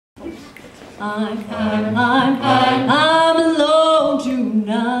I'm alone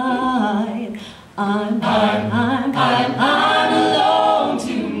tonight. I'm alone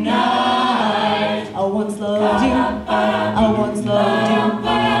tonight. I once loved you, I once loved you,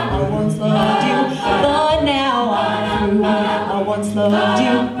 I once loved you, but now I'm through. I once loved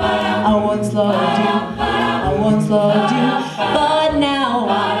you, I once loved you, I once loved you, but now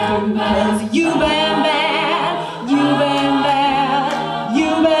I'm through. 'Cause you've been bad, you've been bad,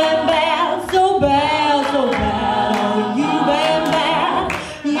 you've been bad, so bad, so bad. Oh, you've been bad,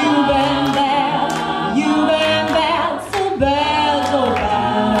 you've been bad, you've been bad, so bad, so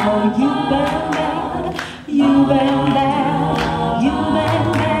bad. Oh, you've been bad, you've been bad, you've been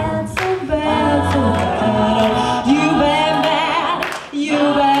bad, so bad, so bad. Oh, you've been bad,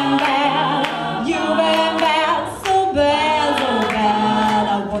 you've been bad, you've been bad, so bad, so bad.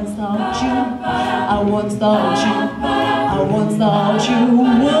 I once thought you, I once thought you, I once thought you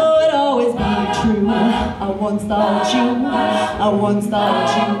would always be true. I once thought you, I once thought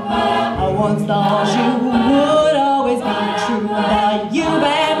you, I once thought you would always be true. But you've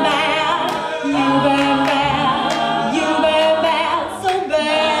been bad, you've been bad, you've been bad, so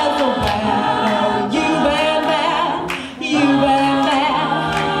bad, so bad. Oh, you've been bad, you've been bad,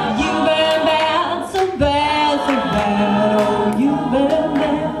 you've been bad, so bad, so bad. Oh, you've been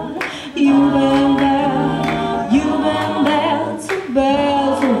bad, you've been bad, you've been bad, so bad,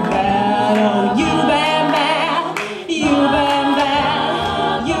 so bad. Oh, you've been bad, you've been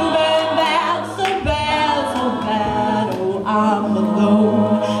bad, you've been bad, so bad, so bad. Oh, I'm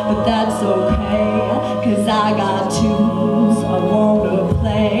alone, but that's okay, 'cause I got tunes I wanna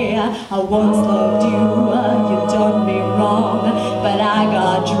play. I once loved you, you done me wrong, but I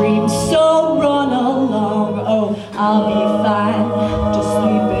got dreams, so run along. Oh, I'll be fine, just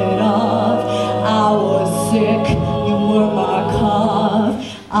sleep it off. I was sick, you were my cough.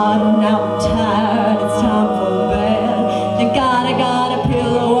 I'm now tired, it's time for bed. Thank God I got a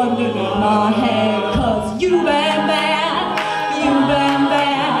pillow underneath my head. 'Cause you've been bad, you've been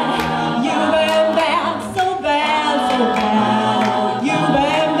bad, you've been bad, so bad, so bad. Oh, you've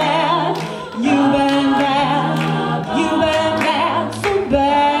been bad, you've been bad, you've been bad, so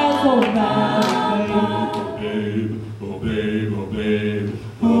bad, so bad. Babe, oh babe, oh babe,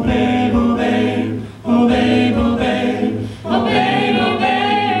 oh babe, oh babe, oh babe, oh babe, oh babe, oh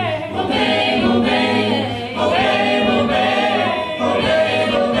babe, oh babe, oh babe, oh babe, oh babe, oh babe,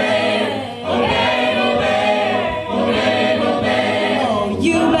 oh babe, oh babe, oh babe, oh babe, oh babe. Oh,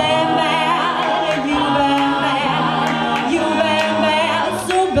 you've been bad, you've been bad, you've been bad,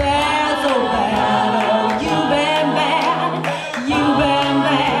 so bad, so bad. Oh, you've been bad, you've been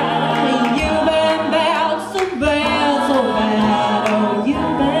bad, you've been bad, so bad, so bad. Oh,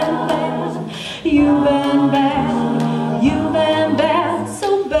 you've been bad, you've been bad, you've been bad, so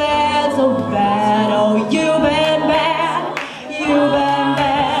bad, so bad.